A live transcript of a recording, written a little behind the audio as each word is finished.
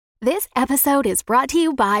This episode is brought to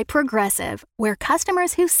you by Progressive, where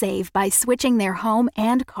customers who save by switching their home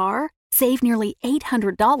and car save nearly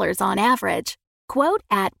 $800 on average. Quote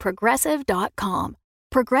at Progressive.com.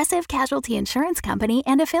 Progressive Casualty Insurance Company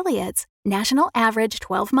and Affiliates. National average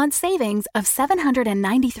 12-month savings of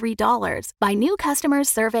 $793 by new customers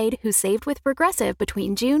surveyed who saved with Progressive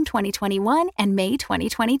between June 2021 and May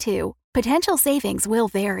 2022. Potential savings will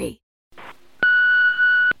vary.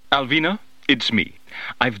 Alvina, it's me.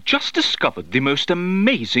 I've just discovered the most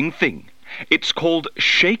amazing thing. It's called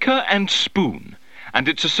Shaker and Spoon, and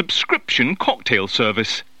it's a subscription cocktail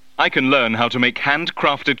service. I can learn how to make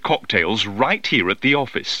handcrafted cocktails right here at the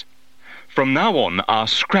office. From now on, our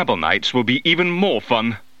Scrabble nights will be even more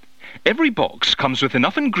fun. Every box comes with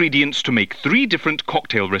enough ingredients to make 3 different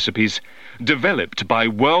cocktail recipes, developed by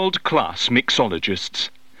world-class mixologists.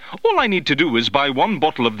 All I need to do is buy 1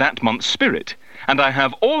 bottle of that month's spirit, and I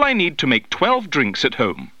have all I need to make 12 drinks at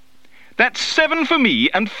home. That's 7 for me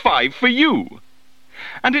and 5 for you.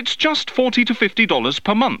 And it's just $40 to $50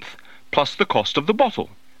 per month, plus the cost of the bottle.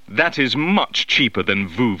 That is much cheaper than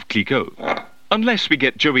Veuve Clicquot. Unless we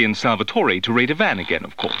get Joey and Salvatore to raid a van again,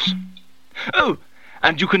 of course. Oh,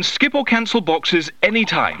 and you can skip or cancel boxes any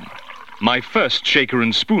time. My first Shaker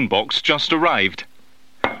and Spoon box just arrived.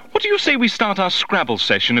 What do you say we start our Scrabble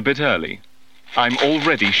session a bit early? I'm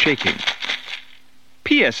already shaking.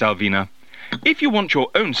 P.S. Alvina, if you want your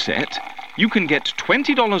own set, you can get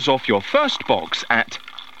 $20 off your first box at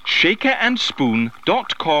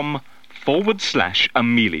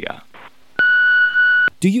shakerandSpoon.com/Amelia.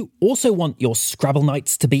 Do you also want your Scrabble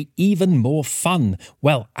nights to be even more fun?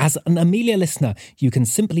 Well, as an Amelia listener, you can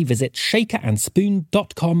simply visit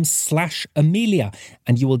shakerandSpoon.com/Amelia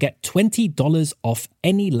and you will get $20 off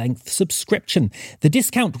any length subscription. The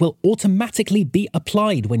discount will automatically be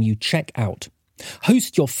applied when you check out.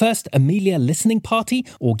 Host your first Amelia listening party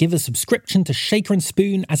or give a subscription to Shaker and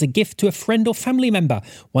Spoon as a gift to a friend or family member.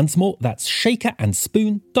 Once more, that's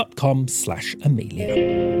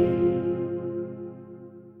shakerandSpoon.com/Amelia.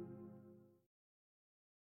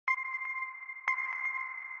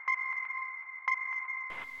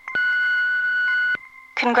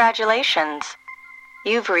 Congratulations.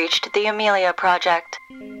 You've reached the Amelia Project.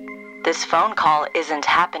 This phone call isn't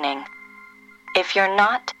happening. If you're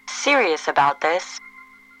not serious about this,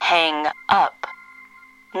 hang up.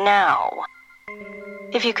 Now.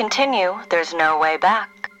 If you continue, there's no way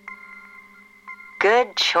back.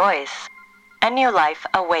 Good choice. A new life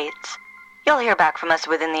awaits. You'll hear back from us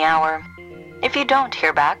within the hour. If you don't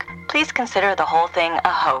hear back, please consider the whole thing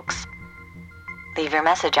a hoax. Leave your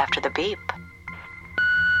message after the beep.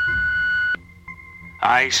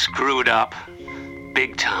 I screwed up.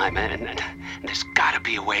 Big time, and there's gotta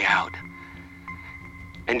be a way out.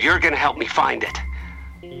 And you're gonna help me find it.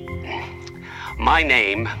 My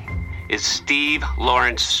name is Steve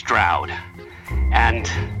Lawrence Stroud, and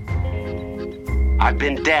I've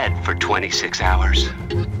been dead for 26 hours.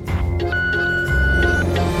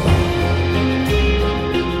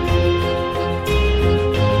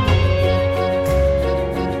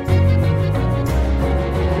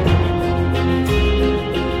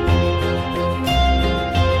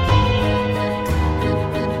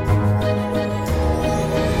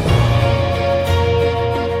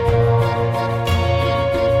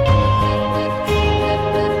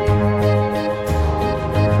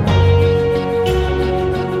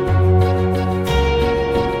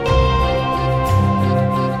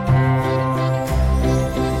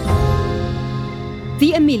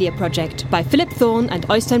 The Amelia Project by Philip Thorne and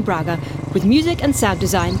Øystein Brage, with music and sound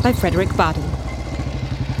design by Frederick Barden.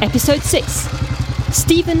 Episode 6.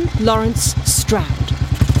 Stephen Lawrence Stroud.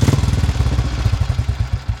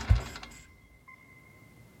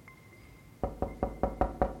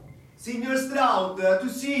 Senior Stroud, to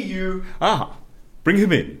see you. Ah, bring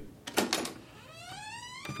him in.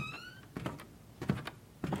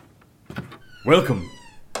 Welcome.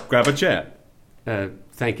 Grab a chair.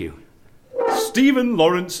 Thank you. Stephen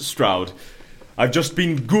Lawrence Stroud. I've just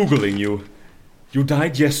been Googling you. You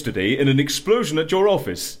died yesterday in an explosion at your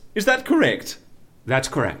office. Is that correct? That's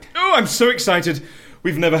correct. Oh, I'm so excited.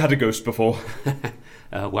 We've never had a ghost before.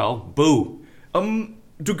 Well, boo.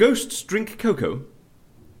 Do ghosts drink cocoa?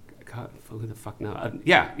 God, who the fuck knows?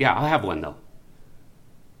 Yeah, I'll have one, though.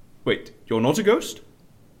 Wait, you're not a ghost?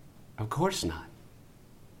 Of course not.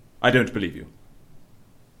 I don't believe you.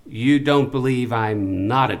 You don't believe I'm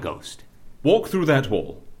not a ghost? Walk through that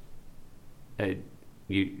wall.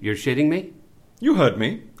 You're shitting me? You heard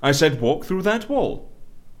me. I said walk through that wall.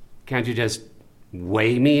 Can't you just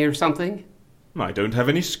weigh me or something? I don't have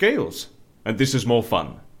any scales, and this is more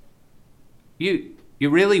fun. You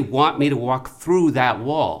really want me to walk through that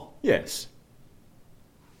wall? Yes.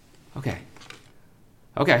 Okay.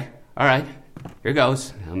 Okay. All right. Here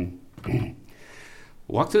goes.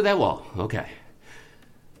 Walk through that wall. Okay.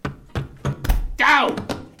 Ow!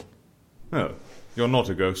 Oh, you're not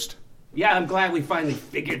a ghost. Yeah, I'm glad we finally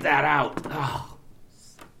figured that out. Oh.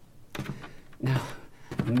 Now,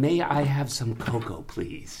 may I have some cocoa,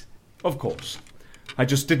 please? Of course. I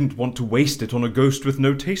just didn't want to waste it on a ghost with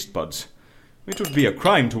no taste buds. It would be a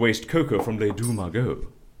crime to waste cocoa from Les Deux Margots.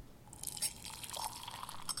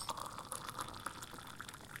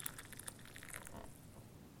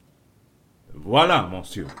 Voilà,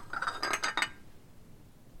 monsieur.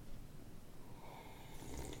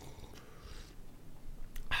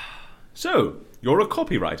 So, you're a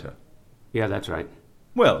copywriter. Yeah, that's right.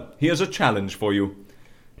 Well, here's a challenge for you.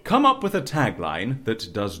 Come up with a tagline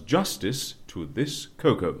that does justice to this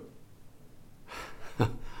cocoa.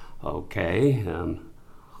 Okay.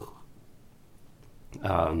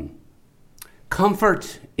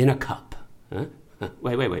 Comfort in a cup. Huh?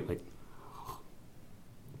 Wait.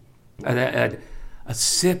 A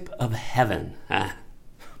sip of heaven. Huh?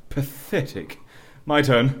 Pathetic. My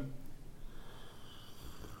turn.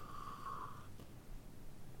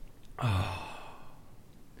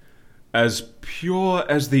 As pure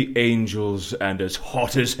as the angels and as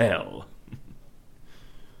hot as hell.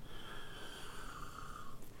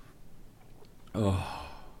 Oh,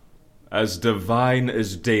 as divine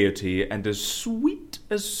as deity and as sweet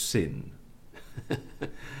as sin.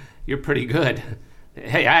 You're pretty good.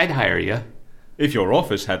 Hey, I'd hire you. If your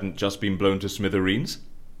office hadn't just been blown to smithereens.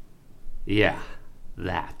 Yeah,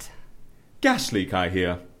 that. Gas leak, I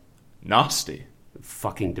hear. Nasty.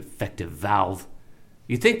 Fucking defective valve.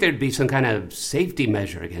 You'd think there'd be some kind of safety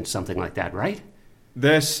measure against something like that, right?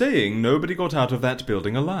 They're saying nobody got out of that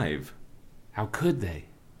building alive. How could they?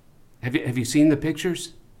 Have you seen the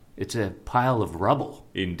pictures? It's a pile of rubble.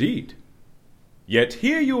 Indeed. Yet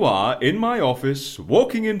here you are in my office,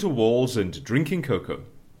 walking into walls and drinking cocoa.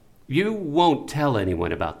 You won't tell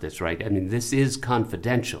anyone about this, right? I mean, this is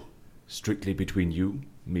confidential. Strictly between you,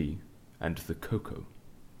 me, and the cocoa.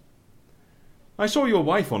 I saw your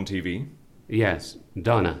wife on TV. Yes,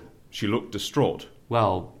 Donna. She looked distraught.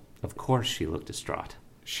 Well, of course she looked distraught.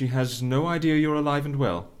 She has no idea you're alive and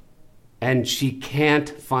well. And she can't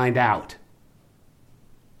find out.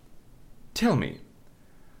 Tell me,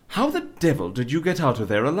 how the devil did you get out of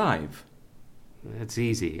there alive? It's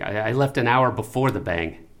easy. I left an hour before the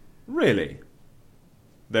bang. Really?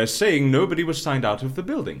 They're saying nobody was signed out of the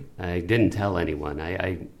building. I didn't tell anyone.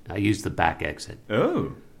 I used the back exit.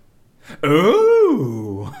 Oh.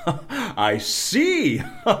 Oh! I see!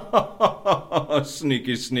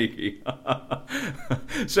 Sneaky.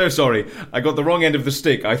 So sorry, I got the wrong end of the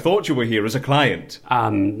stick. I thought you were here as a client.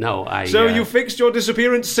 No, So you fixed your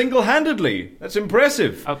disappearance single-handedly. That's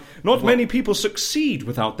impressive. Not many people succeed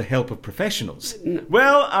without the help of professionals.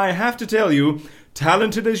 Well, I have to tell you,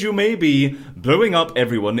 talented as you may be, blowing up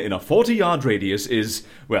everyone in a 40-yard radius is,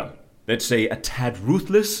 well, let's say a tad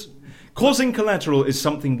ruthless. Causing collateral is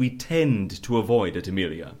something we tend to avoid at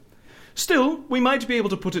Amelia. Still, we might be able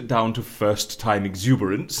to put it down to first-time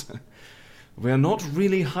exuberance. We're not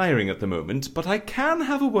really hiring at the moment, but I can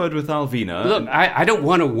have a word with Alvina. Look, I don't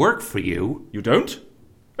want to work for you. You don't?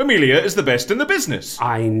 Amelia is the best in the business.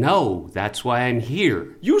 I know. That's why I'm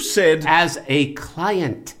here. You said... As a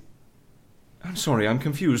client. I'm sorry, I'm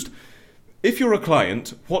confused. If you're a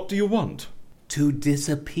client, what do you want? To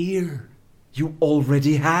disappear. You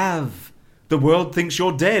already have. The world thinks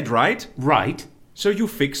you're dead, right? Right. So you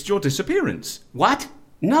fixed your disappearance. What?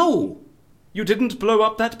 No. You didn't blow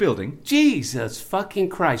up that building? Jesus fucking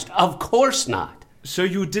Christ. Of course not. So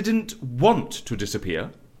you didn't want to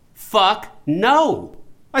disappear? Fuck no.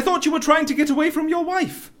 I thought you were trying to get away from your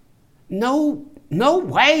wife. No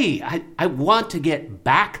way. I want to get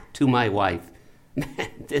back to my wife.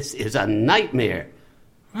 Man, this is a nightmare.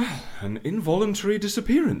 An involuntary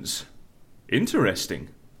disappearance. Interesting.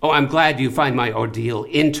 Oh, I'm glad you find my ordeal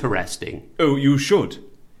interesting. Oh, you should.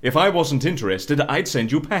 If I wasn't interested, I'd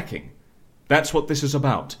send you packing. That's what this is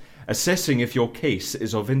about. Assessing if your case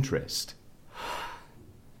is of interest.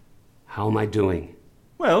 How am I doing?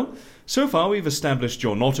 Well, so far we've established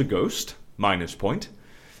you're not a ghost, minus point,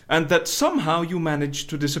 and that somehow you managed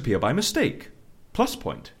to disappear by mistake, plus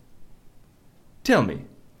point. Tell me,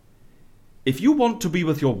 if you want to be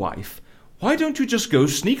with your wife, why don't you just go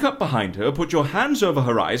sneak up behind her, put your hands over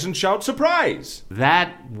her eyes, and shout surprise?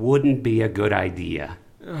 That wouldn't be a good idea.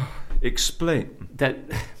 Explain.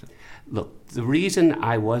 Look, the reason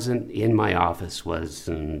I wasn't in my office was,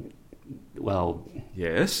 well...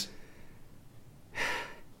 Yes?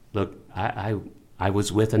 Look, I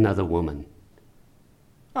was with another woman.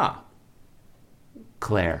 Ah.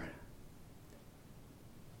 Claire.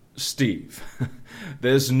 Steve,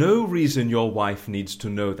 there's no reason your wife needs to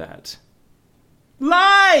know that.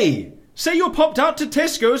 Lie! Say you popped out to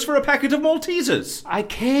Tesco's for a packet of Maltesers. I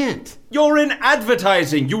can't. You're in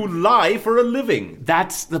advertising. You lie for a living.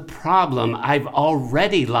 That's the problem. I've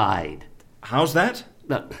already lied. How's that?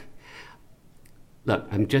 Look,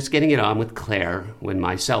 I'm just getting it on with Claire when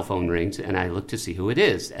my cell phone rings and I look to see who it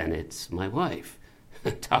is, and it's my wife.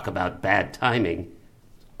 Talk about bad timing.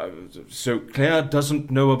 So Claire doesn't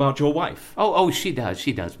know about your wife? Oh, she does.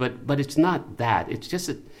 But it's not that. It's just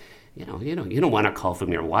that, you don't want to call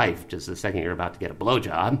from your wife just the second you're about to get a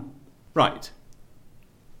blowjob. Right.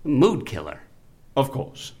 Mood killer. Of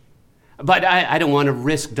course. But I don't want to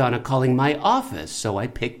risk Donna calling my office, so I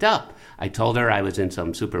picked up. I told her I was in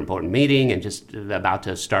some super important meeting and just about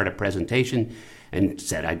to start a presentation and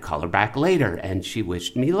said I'd call her back later, and she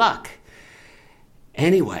wished me luck.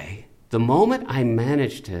 Anyway, the moment I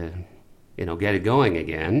managed to, get it going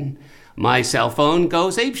again, my cell phone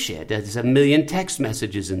goes apeshit. There's 1 million text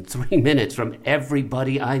messages in 3 minutes from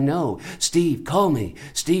everybody I know. Steve, call me.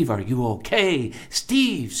 Steve, are you okay?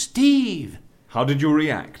 Steve. How did you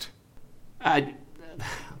react? I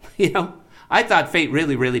thought fate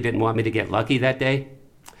really, really didn't want me to get lucky that day.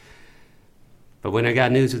 But when I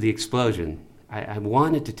got news of the explosion, I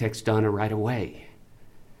wanted to text Donna right away.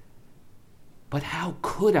 But how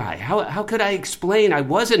could I? How could I explain I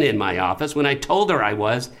wasn't in my office when I told her I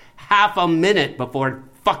was half a minute before it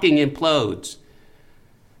fucking implodes?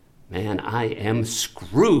 Man, I am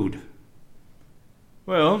screwed.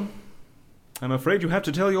 Well, I'm afraid you have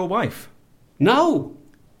to tell your wife. No.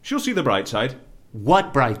 She'll see the bright side.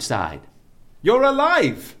 What bright side? You're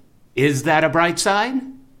alive. Is that a bright side?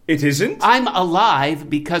 It isn't? I'm alive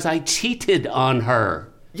because I cheated on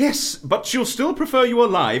her. Yes, but she'll still prefer you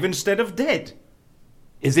alive instead of dead.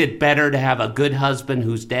 Is it better to have a good husband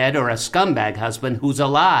who's dead or a scumbag husband who's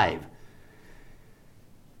alive?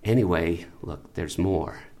 Anyway, look, there's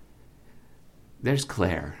more. There's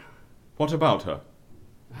Claire. What about her?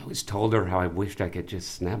 I always told her how I wished I could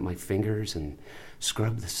just snap my fingers and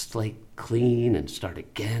scrub the slate clean and start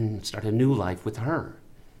again, start a new life with her.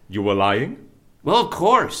 You were lying? Well, of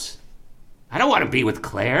course. I don't want to be with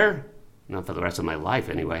Claire. Not for the rest of my life,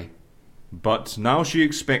 anyway. But now she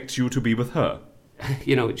expects you to be with her.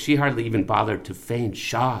 She hardly even bothered to feign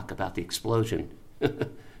shock about the explosion.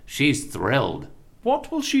 She's thrilled.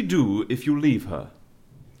 What will she do if you leave her?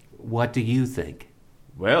 What do you think?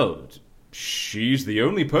 Well, she's the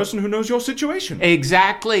only person who knows your situation.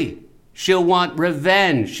 Exactly. She'll want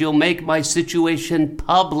revenge. She'll make my situation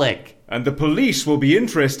public. And the police will be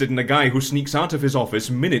interested in a guy who sneaks out of his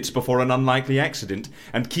office minutes before an unlikely accident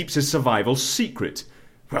and keeps his survival secret.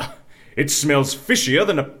 Well, it smells fishier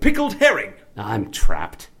than a pickled herring. I'm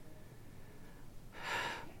trapped.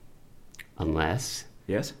 Unless...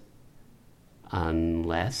 Yes?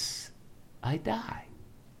 Unless I die.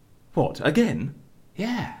 What, again?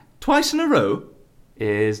 Yeah. Twice in a row?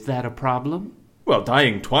 Is that a problem? Well,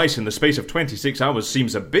 dying twice in the space of 26 hours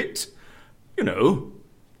seems a bit,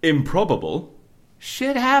 improbable.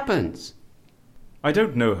 Shit happens. I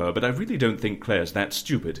don't know her, but I really don't think Claire's that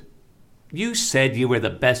stupid. You said you were the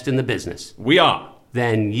best in the business. We are.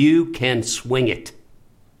 Then you can swing it.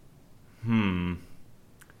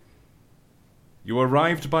 You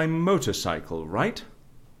arrived by motorcycle, right?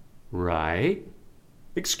 Right.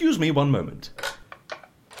 Excuse me one moment.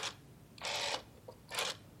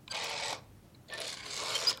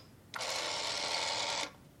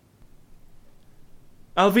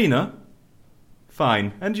 Alvina?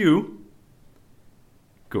 Fine. And you?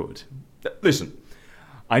 Good. Listen,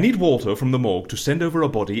 I need Walter from the morgue to send over a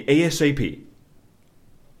body ASAP.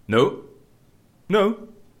 No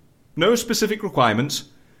specific requirements.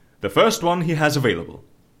 The first one he has available.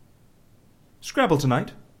 Scrabble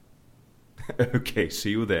tonight? Okay,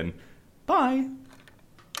 see you then. Bye.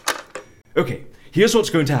 Okay, here's what's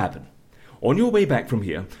going to happen. On your way back from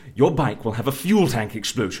here, your bike will have a fuel tank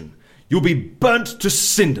explosion. You'll be burnt to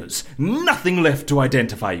cinders. Nothing left to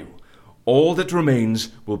identify you. All that remains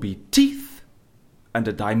will be teeth and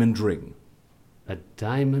a diamond ring. A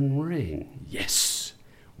diamond ring? Yes,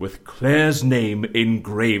 with Claire's name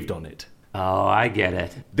engraved on it. Oh, I get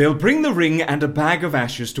it. They'll bring the ring and a bag of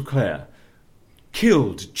ashes to Claire.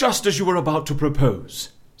 Killed just as you were about to propose.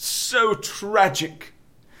 So tragic.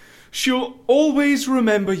 She'll always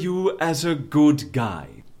remember you as a good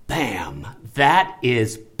guy. Bam! That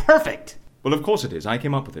is perfect! Well, of course it is. I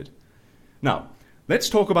came up with it. Now, let's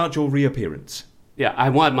talk about your reappearance. Yeah, I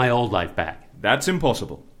want my old life back. That's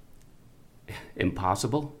impossible.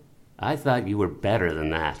 Impossible? I thought you were better than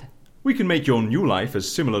that. We can make your new life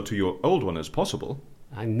as similar to your old one as possible.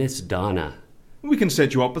 I miss Donna. We can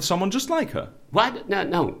set you up with someone just like her. What?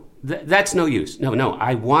 No. That's no use. No.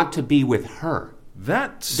 I want to be with her.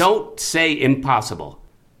 That's... Don't say impossible.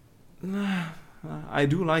 I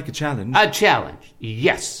do like a challenge. A challenge,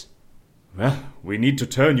 yes. Well, we need to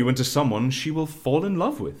turn you into someone she will fall in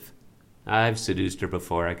love with. I've seduced her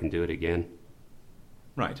before. I can do it again.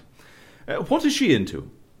 Right. What is she into?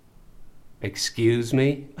 Excuse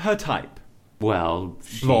me? Her type. Well,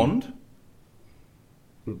 Blonde?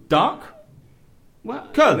 Dark? Well,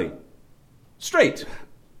 curly? Straight?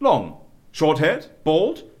 Long? Short-haired?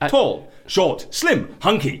 Bald? Tall? Short? Slim?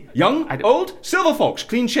 Hunky? Young? Old? Silver fox?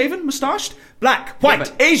 Clean-shaven? Moustached? Black?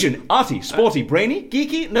 White? Asian? Arty? Sporty? Brainy?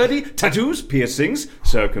 Geeky? Nerdy? Tattoos? Piercings?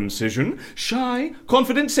 Circumcision? Shy?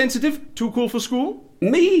 Confident? Sensitive? Too cool for school?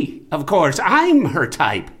 Me, of course. I'm her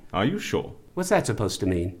type. Are you sure? What's that supposed to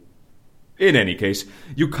mean? In any case,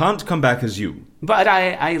 you can't come back as you. But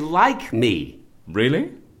I like me.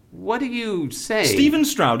 Really? What do you say? Stephen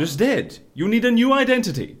Stroud is dead. You need a new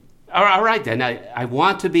identity. All right, then. I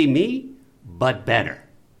want to be me, but better.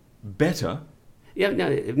 Better? Yeah, no,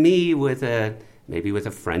 me with maybe with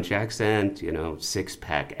a French accent,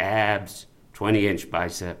 6-pack abs, 20-inch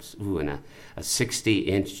biceps, and a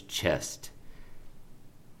 60-inch chest.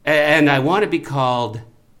 And I want to be called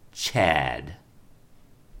Chad.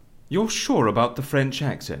 You're sure about the French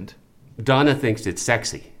accent? Donna thinks it's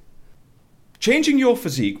sexy. Changing your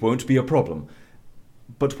physique won't be a problem.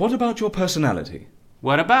 But what about your personality?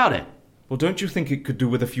 What about it? Well, don't you think it could do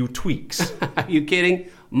with a few tweaks? Are you kidding?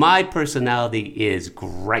 My personality is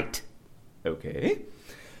great. Okay.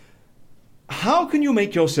 How can you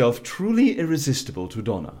make yourself truly irresistible to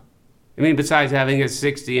Donna? You mean besides having a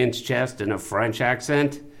 60-inch chest and a French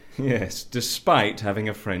accent? Yes, despite having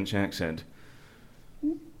a French accent.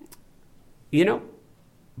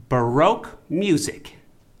 Baroque music.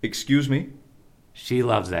 Excuse me? She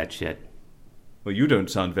loves that shit. Well, you don't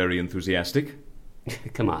sound very enthusiastic.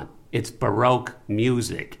 Come on. It's Baroque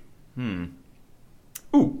music.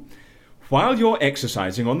 Ooh. While you're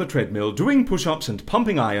exercising on the treadmill, doing push-ups and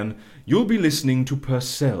pumping iron, you'll be listening to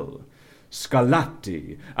Purcell,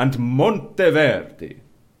 Scarlatti, and Monteverdi.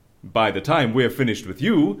 By the time we're finished with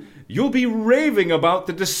you, you'll be raving about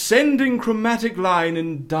the descending chromatic line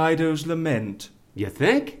in Dido's Lament. You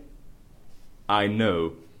think? I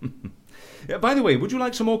know. By the way, would you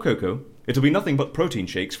like some more cocoa? It'll be nothing but protein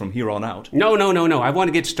shakes from here on out. No. I want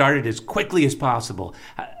to get started as quickly as possible.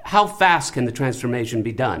 How fast can the transformation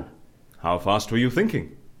be done? How fast were you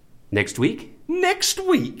thinking? Next week? Next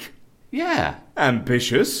week? Yeah.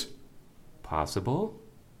 Ambitious? Possible.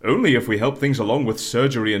 Only if we help things along with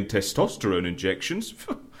surgery and testosterone injections.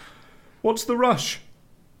 What's the rush?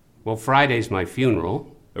 Well, Friday's my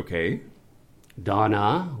funeral. Okay.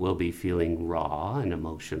 Donna will be feeling raw and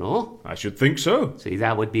emotional. I should think so. See,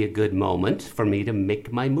 that would be a good moment for me to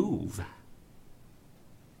make my move.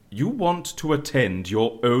 You want to attend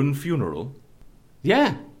your own funeral?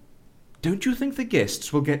 Yeah. Don't you think the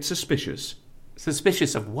guests will get suspicious?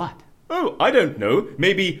 Suspicious of what? Oh, I don't know.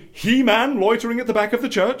 Maybe He-Man loitering at the back of the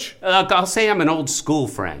church? I'll say I'm an old school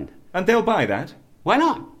friend. And they'll buy that? Why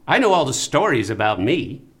not? I know all the stories about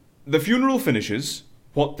me. The funeral finishes.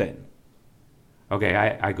 What then? Okay,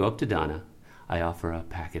 I go up to Donna. I offer a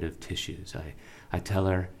packet of tissues. I tell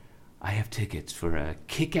her I have tickets for a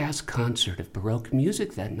kick-ass concert of Baroque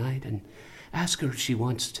music that night and ask her if she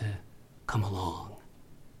wants to come along.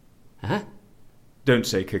 Huh? Don't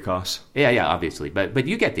say kick-ass. Yeah, obviously, but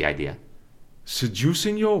you get the idea.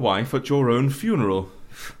 Seducing your wife at your own funeral.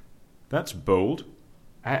 That's bold.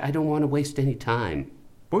 I don't want to waste any time.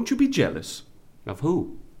 Won't you be jealous? Of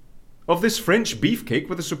who? Of this French beefcake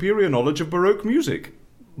with a superior knowledge of Baroque music.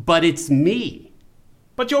 But it's me.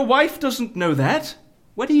 But your wife doesn't know that.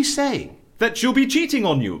 What are you saying? That she'll be cheating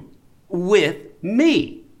on you. With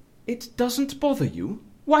me. It doesn't bother you?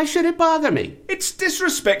 Why should it bother me? It's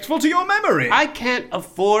disrespectful to your memory. I can't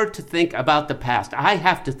afford to think about the past. I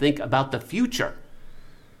have to think about the future.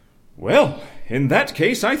 Well, in that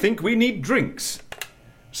case, I think we need drinks.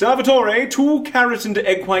 Salvatore, 2 carrot and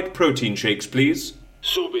egg white protein shakes, please.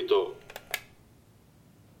 Subito.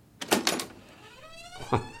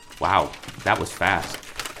 Wow, that was fast.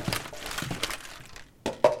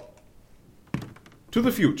 To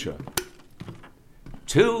the future.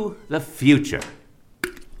 To the future.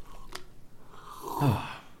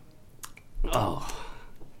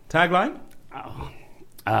 Tagline?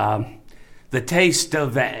 The taste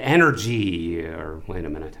of energy, or wait a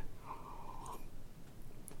minute.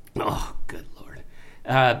 Oh, good Lord.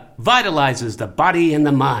 Vitalizes the body and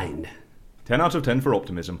the mind. 10 out of 10 for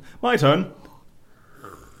optimism. My turn.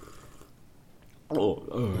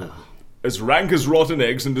 As rank as rotten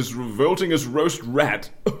eggs and as revolting as roast rat.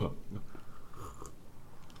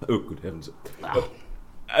 Oh, good heavens.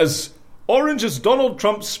 As orange as Donald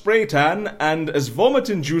Trump's spray tan and as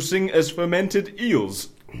vomit-inducing as fermented eels.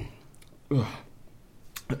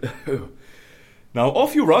 Now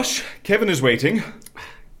off you rush. Kevin is waiting.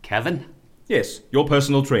 Kevin? Yes, your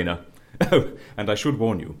personal trainer. Oh, and I should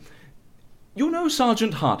warn you. You know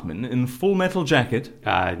Sergeant Hartman in Full Metal Jacket?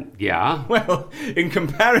 Yeah. Well, in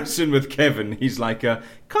comparison with Kevin, he's like a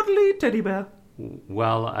cuddly teddy bear.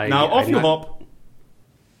 Well, Now off you hop.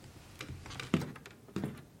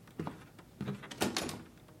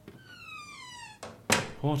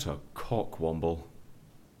 What a cockwomble.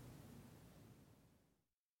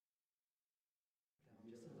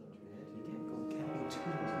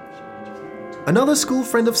 Another school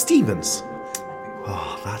friend of Stephen's.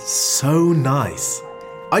 Oh, that's so nice.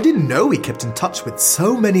 I didn't know he kept in touch with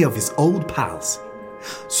so many of his old pals.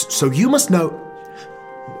 So you must know...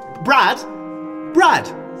 Brad?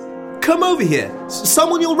 Come over here.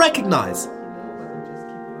 Someone you'll recognize.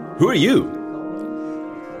 Who are you?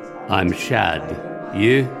 I'm Shad.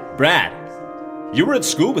 You? Brad. You were at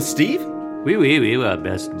school with Steve? We were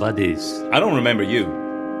best buddies. I don't remember you.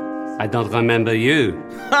 I don't remember you.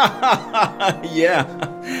 Yeah.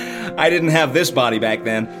 I didn't have this body back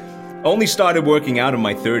then. Only started working out in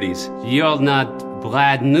my 30s. You're not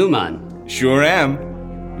Brad Newman. Sure am.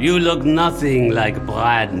 You look nothing like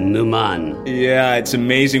Brad Newman. Yeah, it's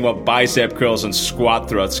amazing what bicep curls and squat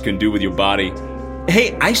thrusts can do with your body.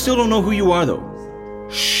 Hey, I still don't know who you are, though.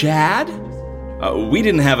 Shad? We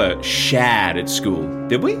didn't have a Shad at school,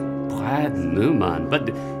 did we? Brad Newman? But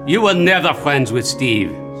you were never friends with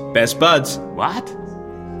Steve. Best buds. What?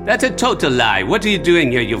 That's a total lie. What are you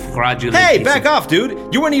doing here, you fraudulent Hey, back off, dude.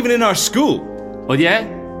 You weren't even in our school. Oh, yeah?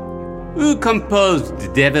 Who composed The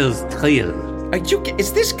Devil's Thrill?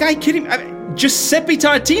 Is this guy kidding? Giuseppe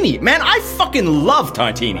Tartini. Man, I fucking love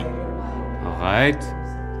Tartini. All right.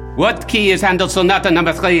 What key is Handel Sonata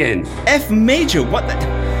number 3 in? F major. What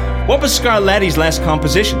was Scarlatti's last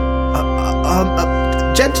composition?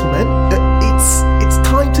 Gentlemen, it's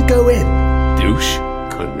time to go in. Douche.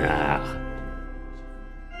 Connard.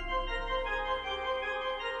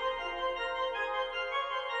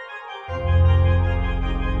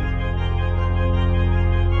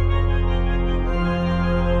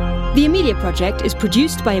 The Amelia Project is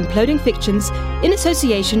produced by Imploding Fictions in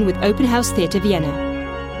association with Open House Theatre Vienna.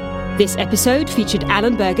 This episode featured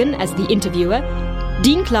Alan Bergen as the interviewer,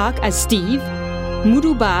 Dean Clark as Steve,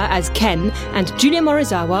 Mudu Ba as Ken, and Julia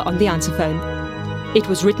Morizawa on the answer phone. It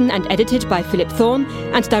was written and edited by Philip Thorne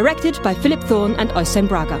and directed by Philip Thorne and Øystein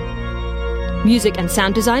Braga. Music and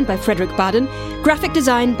sound design by Frederik Baden, graphic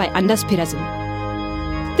design by Anders Pedersen.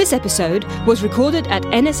 This episode was recorded at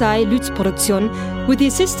NSI Lutz-Produktion with the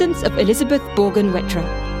assistance of Elizabeth Borgen-Wetra.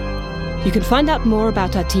 You can find out more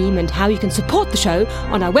about our team and how you can support the show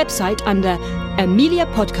on our website under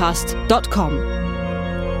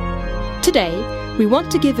ameliapodcast.com. Today, we want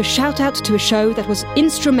to give a shout-out to a show that was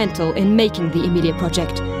instrumental in making the Amelia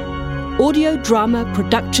Project. Audio Drama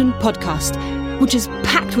Production Podcast, which is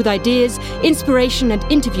packed with ideas, inspiration and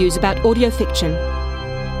interviews about audio fiction.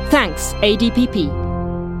 Thanks, ADPP.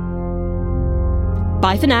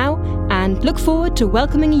 Bye for now, and look forward to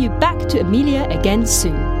welcoming you back to Amelia again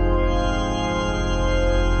soon.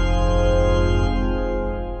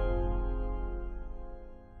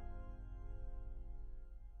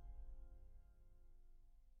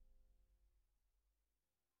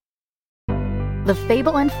 The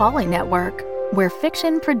Fable and Folly Network, where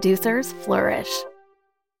fiction producers flourish.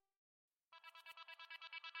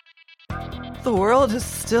 The world has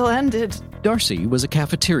still ended. Darcy was a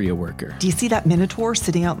cafeteria worker. Do you see that minotaur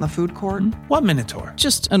sitting out in the food court? What minotaur?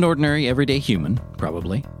 Just an ordinary, everyday human,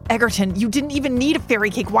 probably. Egerton, you didn't even need a fairy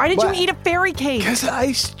cake. Why did you eat a fairy cake? Because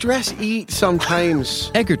I stress eat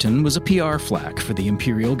sometimes. Egerton was a PR flack for the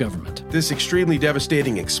Imperial government. This extremely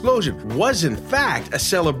devastating explosion was, in fact, a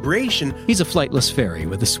celebration. He's a flightless fairy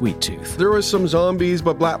with a sweet tooth. There was some zombies,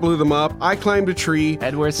 but Blatt blew them up. I climbed a tree.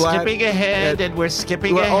 And we're skipping ahead.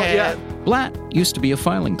 Blatt used to be a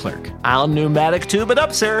filing clerk. I'll pneumatic tube it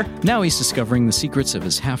up, sir. Now he's discovering the secrets of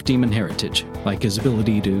his half-demon heritage, like his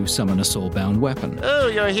ability to summon a soul-bound weapon. Oh,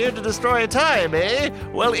 you're here to destroy time, eh?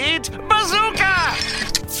 Well, eat bazooka!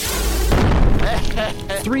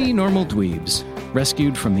 3 normal dweebs,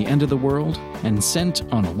 rescued from the end of the world and sent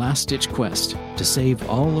on a last-ditch quest to save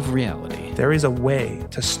all of reality. There is a way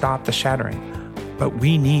to stop the shattering, but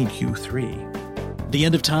we need you 3. The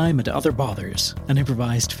End of Time and Other Bothers, an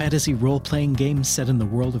improvised fantasy role-playing game set in the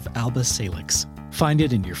world of Alba Salix. Find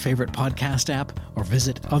it in your favorite podcast app or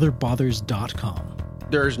visit otherbothers.com.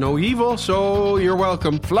 There's no evil, so you're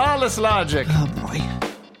welcome. Flawless logic. Oh boy.